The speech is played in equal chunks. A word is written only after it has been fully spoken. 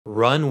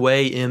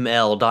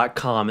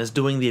RunwayML.com is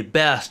doing the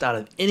best out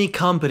of any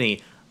company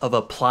of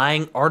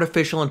applying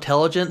artificial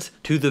intelligence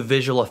to the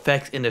visual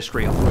effects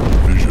industry.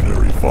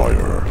 Visionary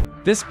fire.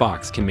 This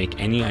box can make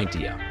any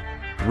idea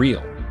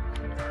real.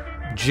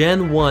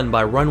 Gen 1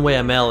 by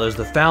RunwayML is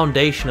the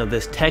foundation of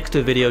this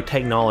text-to-video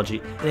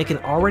technology, and it can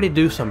already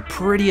do some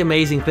pretty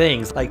amazing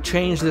things, like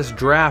change this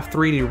draft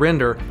 3D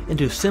render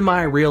into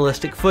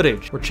semi-realistic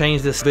footage, or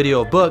change this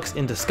video of books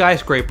into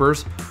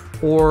skyscrapers,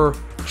 or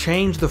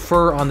change the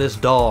fur on this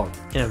dog.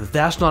 And if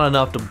that's not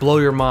enough to blow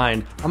your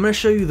mind, I'm going to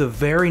show you the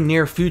very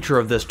near future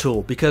of this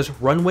tool, because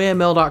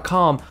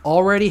RunwayML.com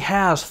already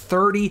has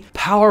 30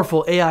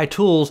 powerful AI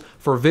tools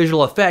for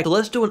visual effects. So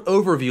let's do an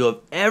overview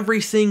of every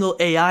single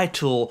AI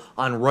tool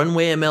on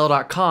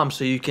RunwayML.com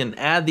so you can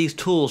add these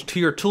tools to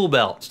your tool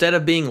belt instead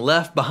of being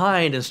left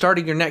behind and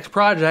starting your next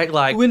project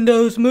like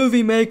Windows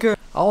Movie Maker.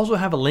 I also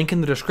have a link in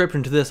the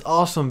description to this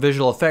awesome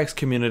visual effects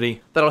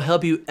community that'll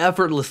help you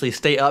effortlessly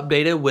stay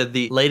updated with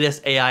the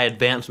latest AI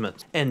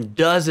advancements and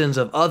dozens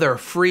of other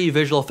free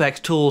visual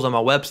effects tools on my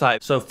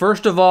website. So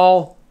first of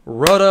all,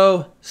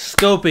 Roto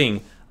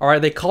scoping.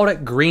 Alright, they called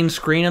it green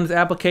screen in this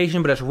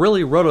application, but it's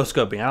really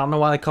rotoscoping. I don't know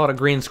why they call it a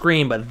green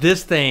screen, but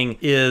this thing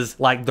is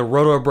like the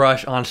roto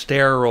brush on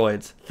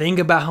steroids. Think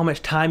about how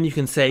much time you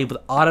can save with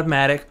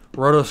automatic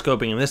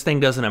rotoscoping, and this thing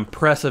does an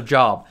impressive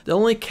job. The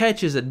only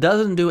catch is it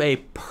doesn't do a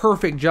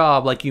perfect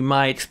job like you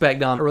might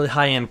expect on really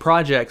high-end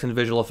projects in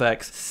visual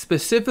effects,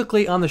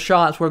 specifically on the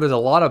shots where there's a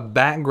lot of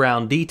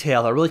background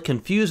detail that really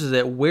confuses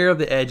it where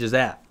the edge is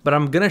at. But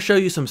I'm going to show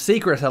you some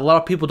secrets that a lot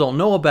of people don't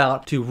know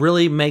about to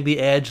really make the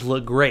edge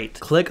look great.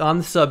 Click on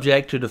the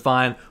subject to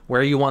define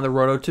where you want the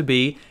roto to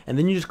be, and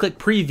then you just click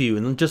preview,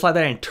 and just like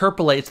that, it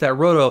interpolates that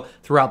roto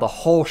throughout the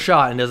whole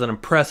shot and does an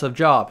impressive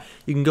job.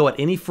 You can go at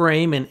any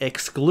frame and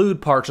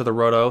exclude parts of the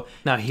roto.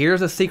 Now here's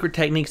the secret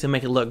techniques to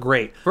make it look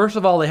great. First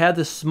of all, they have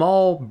this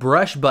small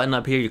brush button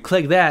up here. You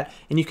click that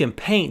and you can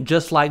paint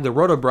just like the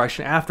roto brush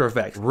in After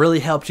Effects. It really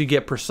helps you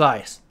get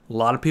precise. A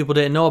lot of people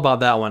didn't know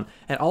about that one.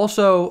 And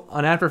also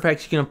on After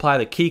Effects, you can apply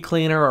the key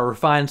cleaner or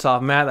refine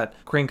soft matte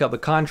that crank up the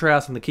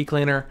contrast in the key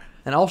cleaner.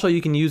 And also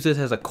you can use this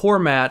as a core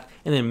matte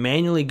and then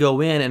manually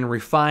go in and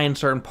refine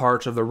certain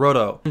parts of the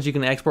roto. You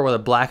can export with a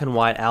black and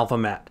white alpha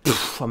matte.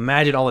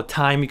 Imagine all the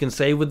time you can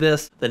save with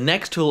this. The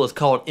next tool is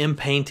called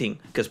inpainting,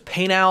 because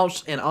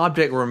paintouts and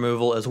object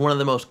removal is one of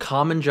the most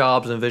common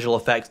jobs in visual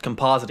effects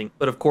compositing.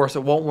 But of course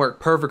it won't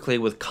work perfectly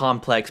with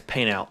complex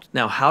paintouts.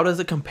 Now how does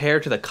it compare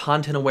to the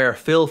content aware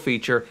fill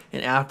feature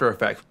in After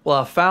Effects?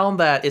 Well, I found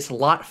that it's a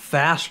lot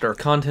faster.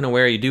 Content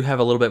aware, you do have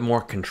a little bit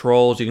more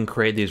controls. You can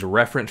create these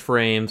reference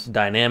frames,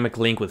 dynamic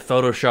link with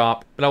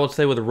Photoshop, but I would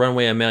say with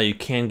RunwayML you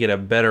can get a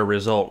better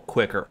result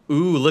quicker.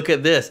 Ooh, look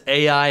at this,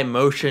 AI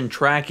motion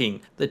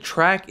tracking. The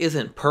track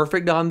isn't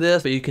perfect on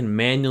this, but you can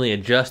manually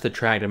adjust the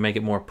track to make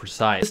it more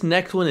precise. This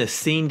next one is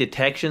scene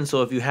detection,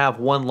 so if you have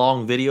one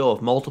long video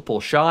of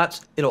multiple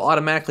shots, it'll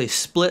automatically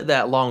split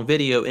that long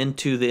video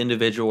into the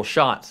individual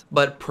shots.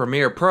 But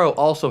Premiere Pro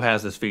also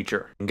has this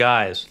feature. And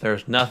guys,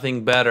 there's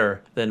nothing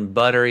better than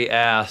buttery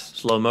ass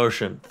slow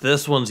motion.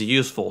 This one's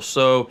useful,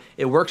 so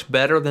it works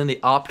better than the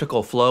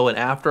optical flow in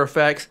After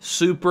Effects.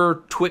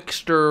 Super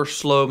Twixtor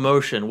slow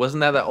motion.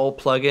 Wasn't that old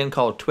plugin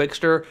called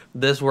Twixtor?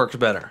 This works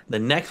better. The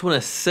next one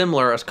is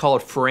similar. It's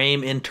called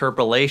frame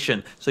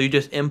interpolation. So you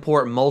just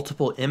import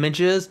multiple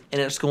images and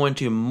it's going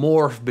to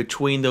morph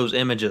between those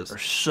images.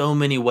 There's so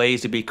many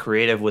ways to be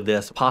creative with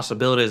this,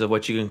 possibilities of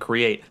what you can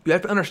create. You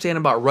have to understand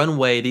about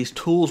Runway, these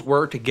tools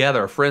work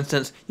together. For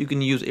instance, you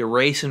can use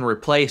erase and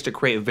replace to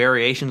create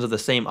variations of the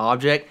same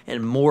object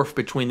and morph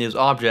between these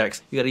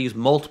objects. You got to use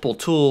multiple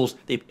tools.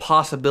 The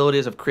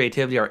possibilities of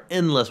creativity are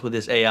endless with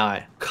this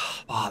AI.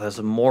 Wow, this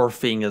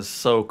morphing is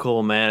so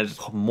cool, man. It's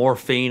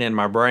morphine in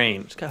my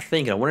brain. Just got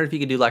thinking, I wonder if you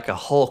could do like a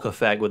Hulk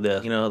effect with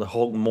this. You know, the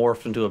Hulk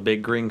morphs into a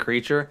big green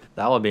creature.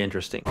 That would be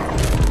interesting.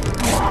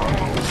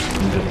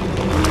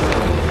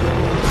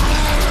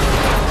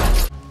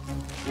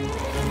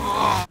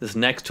 This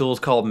next tool is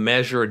called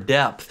Measure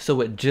Depth.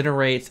 So it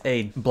generates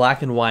a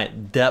black and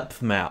white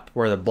depth map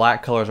where the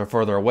black colors are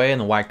further away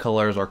and the white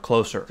colors are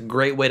closer. It's a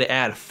great way to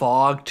add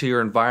fog to your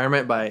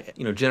environment by,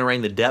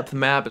 generating the depth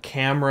map.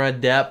 Camera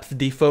depth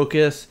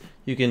defocus.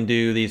 You can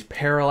do these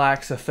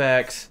parallax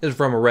effects. This is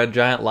from a Red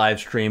Giant live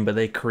stream, but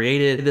they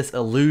created this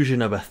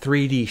illusion of a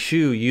 3D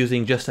shoe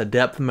using just a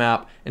depth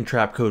map and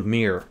trapcode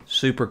mirror.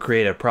 Super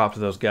creative, props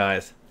to those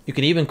guys. You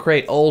can even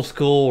create old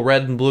school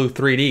red and blue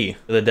 3D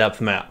with a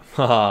depth map.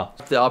 Haha.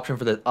 The option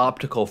for the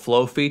optical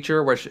flow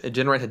feature, which it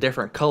generates a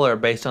different color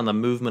based on the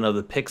movement of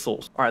the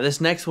pixels. Alright, this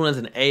next one is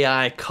an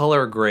AI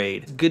color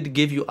grade. It's good to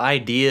give you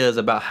ideas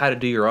about how to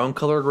do your own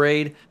color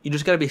grade. You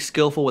just gotta be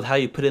skillful with how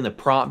you put in the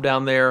prompt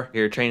down there.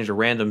 Here, change the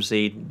random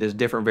seed. There's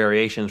different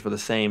variations for the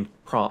same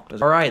prompt.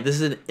 Alright, this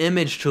is an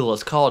image tool.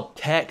 It's called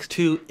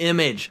Tech2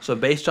 Image. So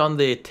based on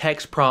the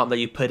text prompt that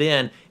you put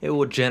in, it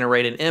will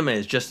generate an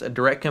image. Just a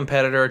direct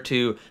competitor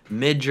to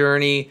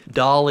Midjourney,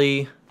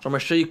 DALL-E, So I'm going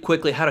to show you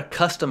quickly how to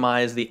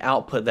customize the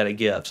output that it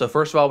gives. So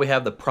first of all, we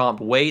have the prompt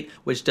weight,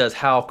 which does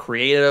how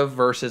creative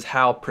versus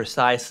how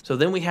precise. So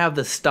then we have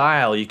the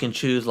style. You can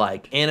choose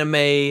like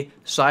anime,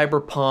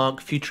 cyberpunk,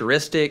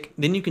 futuristic.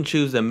 Then you can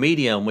choose the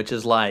medium, which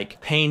is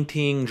like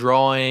painting,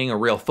 drawing, a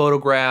real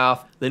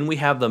photograph. Then we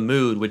have the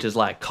mood, which is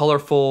like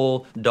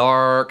colorful,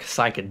 dark,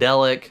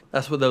 psychedelic.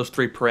 That's what those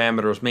 3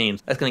 parameters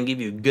means. That's going to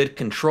give you good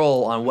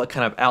control on what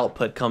kind of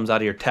output comes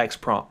out of your text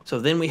prompt. So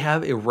then we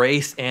have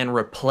erase and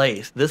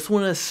replace. This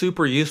one is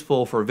super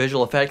useful for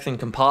visual effects and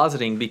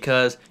compositing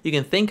because you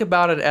can think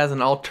about it as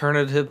an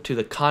alternative to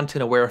the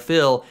content aware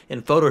fill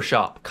in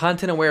Photoshop.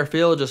 Content aware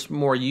fill just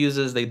more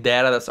uses the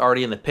data that's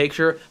already in the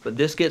picture, but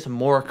this gets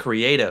more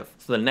creative.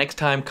 So the next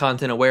time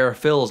content aware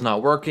fill is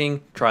not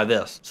working, try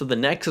this. So the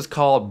next is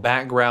called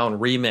background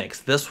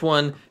remix. This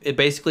one, it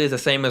basically is the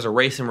same as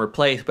erase and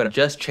replace, but it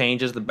just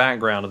changes the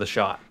background of the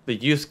shot. The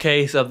use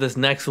case of this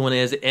next one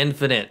is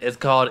infinite. It's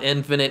called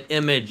infinite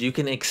image. You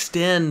can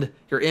extend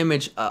your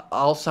image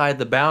outside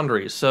the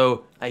boundaries.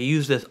 So I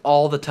use this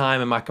all the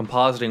time in my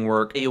compositing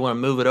work. You want to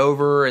move it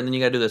over and then you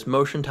got to do this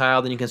motion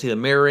tile, then you can see the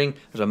mirroring.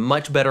 There's a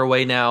much better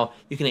way now.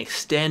 You can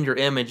extend your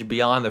image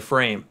beyond the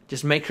frame.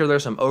 Just make sure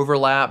there's some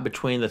overlap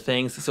between the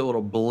things so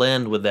it'll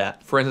blend with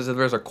that. For instance, if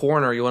there's a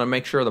corner, you want to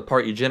make sure the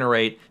part you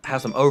generate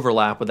has some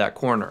overlap with that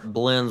corner.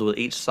 Blends with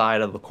each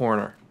side of the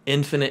corner.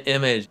 Infinite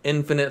image,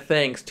 infinite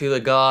thanks to the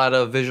god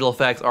of visual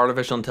effects,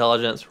 artificial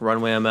intelligence,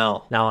 Runway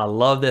ML. Now I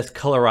love this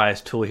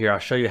Colorize tool here. I'll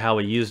show you how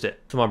we used it.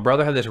 So my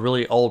brother had this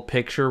really old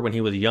picture when he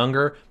was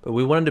younger, but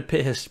we wanted to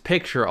put his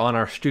picture on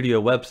our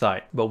studio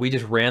website. But we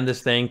just ran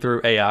this thing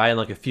through AI in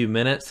like a few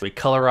minutes. We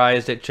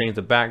colorized it, changed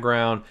the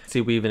background.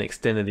 See, we even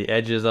extended the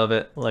edges of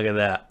it. Look at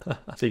that.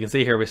 So you can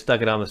see here, we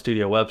stuck it on the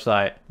studio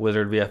website,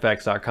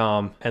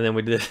 wizardvfx.com. And then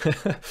we did,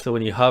 so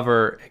when you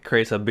hover, it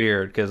creates a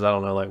beard because I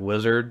don't know, like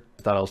wizard.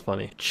 I thought it was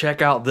funny.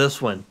 Check out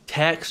this one,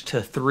 text to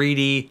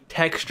 3D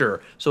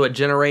texture. So it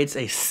generates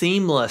a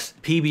seamless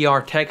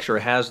PBR texture.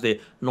 It has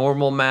the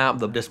normal map,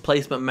 the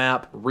displacement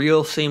map,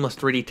 real seamless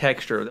 3D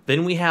texture.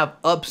 Then we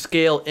have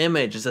upscale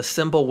image. It's a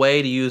simple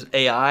way to use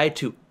AI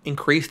to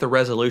increase the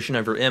resolution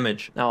of your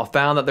image. Now I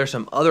found that there's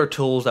some other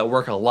tools that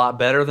work a lot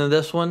better than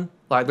this one.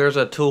 Like there's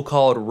a tool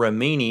called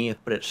Rimini,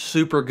 but it's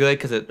super good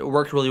because it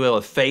works really well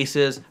with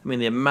faces. I mean,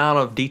 the amount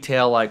of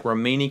detail like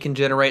Rimini can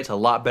generate is a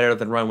lot better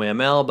than Runway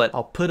ML, but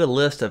I'll put a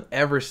list of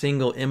every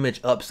single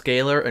image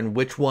upscaler and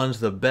which one's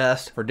the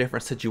best for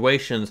different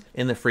situations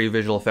in the free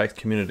visual effects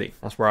community.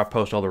 That's where I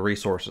post all the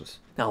resources.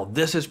 Now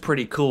this is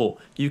pretty cool.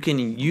 You can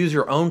use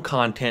your own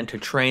content to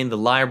train the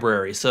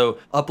library. So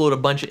upload a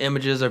bunch of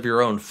images of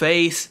your own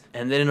face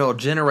and then it'll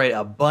generate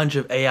a bunch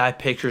of AI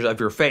pictures of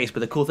your face.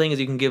 But the cool thing is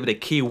you can give it a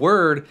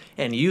keyword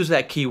and use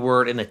that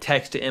keyword in the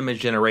text to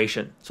image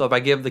generation. So if I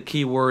give the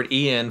keyword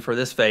Ian for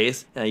this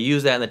face and I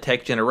use that in the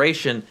text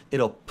generation,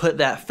 it'll put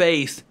that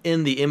face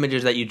in the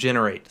images that you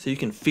generate. So you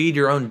can feed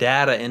your own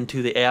data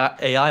into the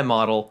AI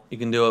model. You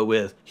can do it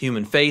with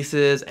human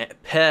faces,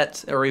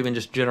 pets, or even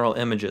just general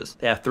images.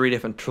 They have 3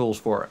 different tools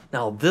for it.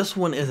 Now this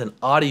one is an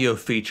audio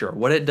feature.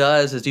 What it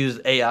does is use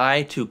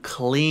AI to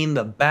clean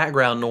the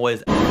background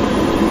noise.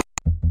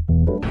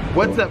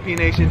 What's up, P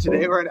Nation?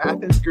 Today we're in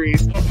Athens,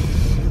 Greece.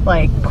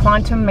 Like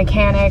quantum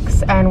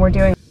mechanics, and we're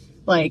doing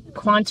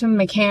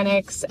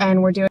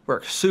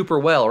works super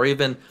well. Or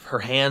even her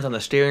hands on the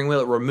steering wheel,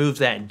 it removes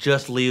that and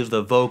just leaves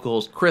the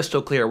vocals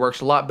crystal clear. It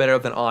works a lot better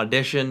than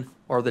Audition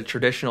or the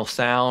traditional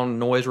sound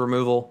noise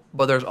removal.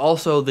 But there's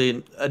also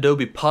the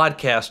Adobe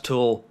Podcast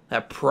tool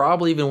that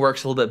probably even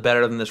works a little bit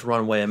better than this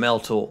Runway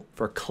ML tool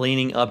for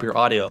cleaning up your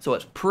audio. So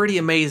it's pretty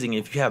amazing.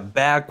 If you have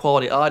bad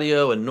quality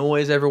audio and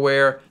noise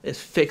everywhere, this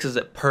fixes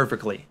it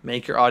perfectly.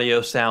 Make your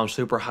audio sound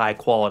super high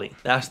quality.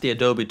 That's the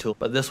Adobe tool.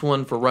 But this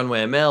one for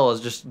Runway ML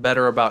is just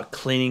better about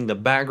cleaning the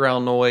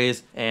background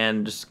noise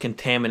and just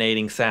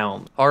contaminating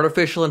sound.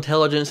 Artificial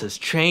intelligence is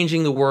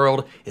changing the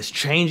world. It's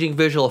changing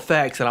visual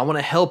effects, and I want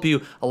to help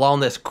you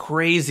along this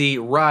crazy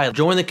ride.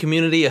 Join the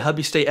community. I'll help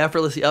you stay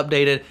effortlessly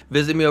updated.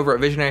 Visit me over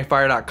at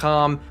visionaryfire.com.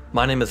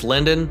 My name is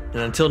Lyndon,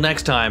 and until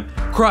next time,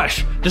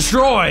 crush,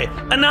 destroy,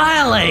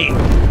 annihilate!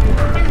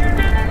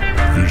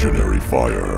 Visionary Fire.